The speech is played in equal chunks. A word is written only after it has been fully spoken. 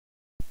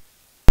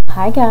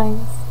Hi guys.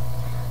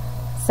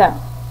 So,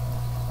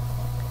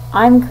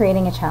 I'm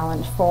creating a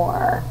challenge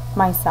for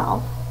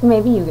myself,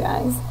 maybe you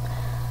guys.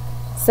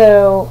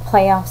 So,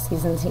 playoff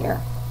season's here,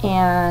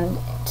 and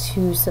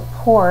to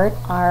support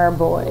our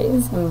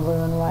boys in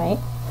blue and white,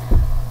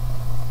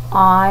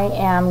 I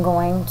am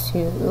going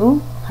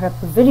to put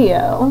up a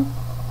video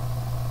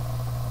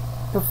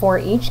before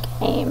each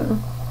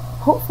game,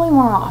 hopefully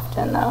more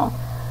often though,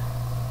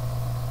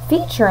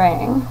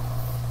 featuring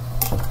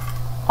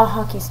a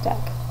hockey stick.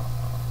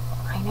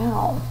 I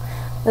know.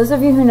 Those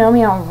of you who know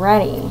me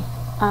already,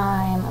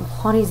 I'm a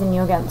Pilates and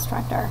yoga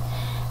instructor,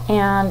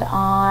 and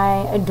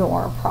I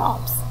adore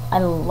props. I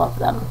love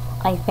them.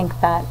 I think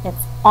that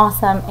it's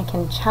awesome. It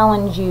can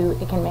challenge you.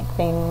 It can make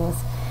things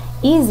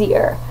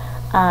easier.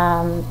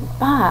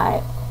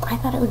 But I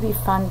thought it would be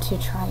fun to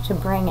try to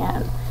bring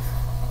in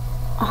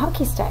a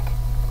hockey stick.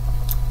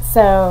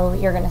 So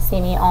you're going to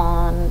see me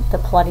on the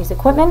Pilates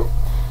equipment.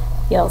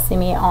 You'll see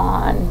me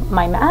on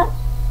my mat.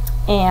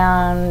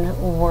 And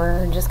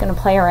we're just going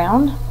to play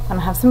around and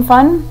have some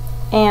fun,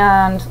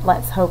 and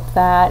let's hope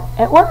that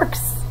it works.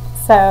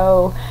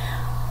 So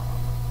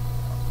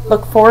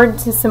look forward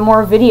to some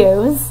more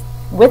videos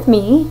with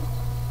me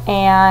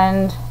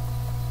and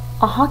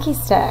a hockey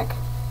stick.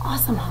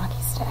 Awesome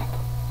hockey stick.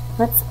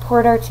 Let's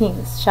support our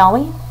teams, shall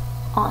we?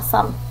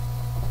 Awesome.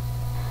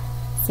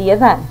 See you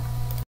then.